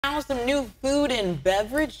Now, some new food and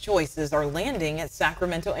beverage choices are landing at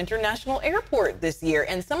Sacramento International Airport this year,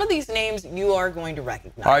 and some of these names you are going to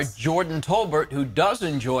recognize. Our Jordan Tolbert, who does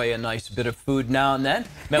enjoy a nice bit of food now and then,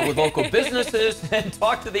 met with local businesses and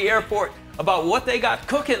talked to the airport about what they got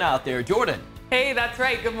cooking out there. Jordan. Hey, that's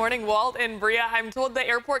right. Good morning, Walt and Bria. I'm told the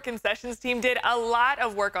airport concessions team did a lot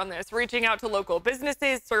of work on this, reaching out to local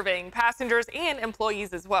businesses, surveying passengers and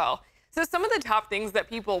employees as well. So some of the top things that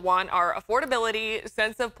people want are affordability,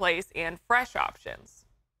 sense of place, and fresh options.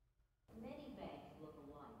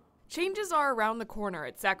 Changes are around the corner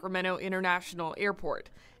at Sacramento International Airport,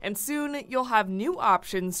 and soon you'll have new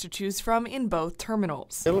options to choose from in both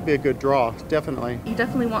terminals. It'll be a good draw, definitely. You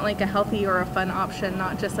definitely want like a healthy or a fun option,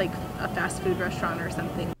 not just like a fast food restaurant or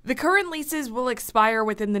something. The current leases will expire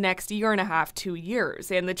within the next year and a half, 2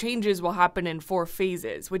 years, and the changes will happen in 4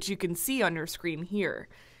 phases, which you can see on your screen here.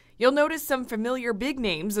 You'll notice some familiar big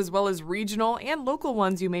names as well as regional and local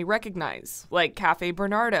ones you may recognize, like Café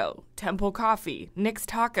Bernardo, Temple Coffee,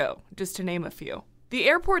 Nixtaco, just to name a few. The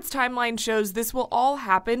airport's timeline shows this will all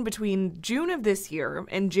happen between June of this year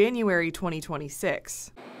and January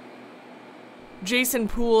 2026. Jason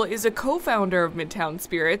Poole is a co-founder of Midtown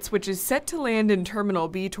Spirits, which is set to land in Terminal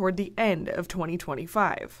B toward the end of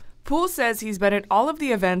 2025. Poole says he's been at all of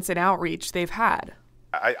the events and outreach they've had.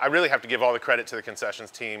 I really have to give all the credit to the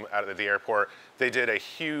concessions team out at the airport. They did a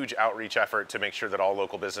huge outreach effort to make sure that all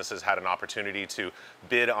local businesses had an opportunity to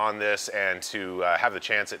bid on this and to have the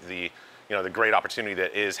chance at the great opportunity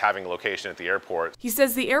that is having a location at the airport. He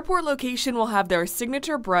says the airport location will have their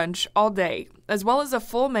signature brunch all day, as well as a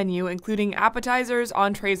full menu including appetizers,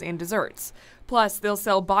 entrees, and desserts. Plus, they'll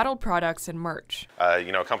sell bottled products and merch.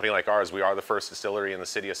 A company like ours, we are the first distillery in the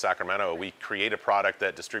city of Sacramento. We create a product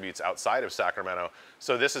that distributes outside of Sacramento.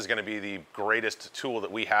 So this is going to be the greatest tool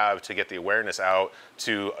that we have to get the awareness out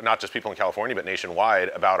to not just people in California, but nationwide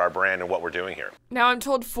about our brand and what we're doing here. Now, I'm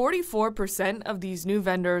told 44% of these new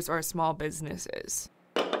vendors are small businesses.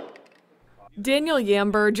 Daniel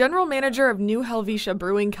Yamber, general manager of New Helvetia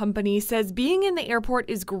Brewing Company, says being in the airport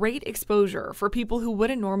is great exposure for people who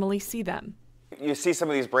wouldn't normally see them. You see some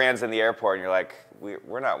of these brands in the airport and you're like,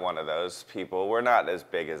 we're not one of those people. We're not as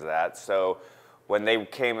big as that. So when they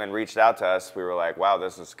came and reached out to us, we were like, wow,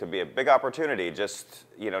 could be a big opportunity just,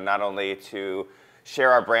 not only to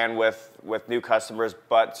share our brand with new customers,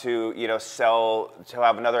 but to, to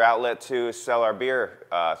have another outlet to sell our beer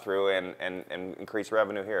through and increase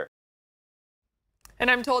revenue here. And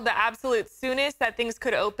I'm told the absolute soonest that things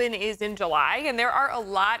could open is in July, and there are a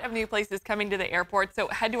lot of new places coming to the airport, so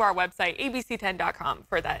head to our website, abc10.com,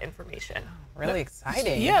 for that information. Really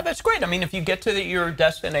exciting. Yeah, that's great. I mean, if you get to your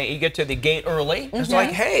destination, you get to the gate early, it's like,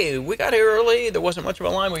 hey, we got here early, there wasn't much of a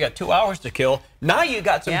line, we got 2 hours to kill. Now you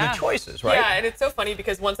got some good choices, right? Yeah, and it's so funny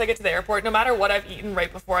because once I get to the airport, no matter what I've eaten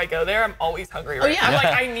right before I go there, I'm always hungry. Right? Oh, yeah. I'm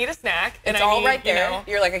like, I need a snack. It's and all right there.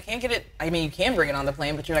 You're like, I can't get it. I mean, you can bring it on the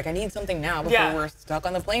plane, but you're like, I need something now before we're stuck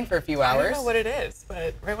on the plane for a few hours. I don't know what it is,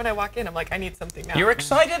 but right when I walk in, I'm like, I need something now. You're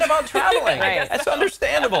excited about traveling. Right. That's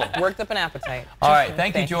understandable. Worked up an appetite. All right,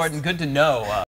 thank you, Jordan. Good to know.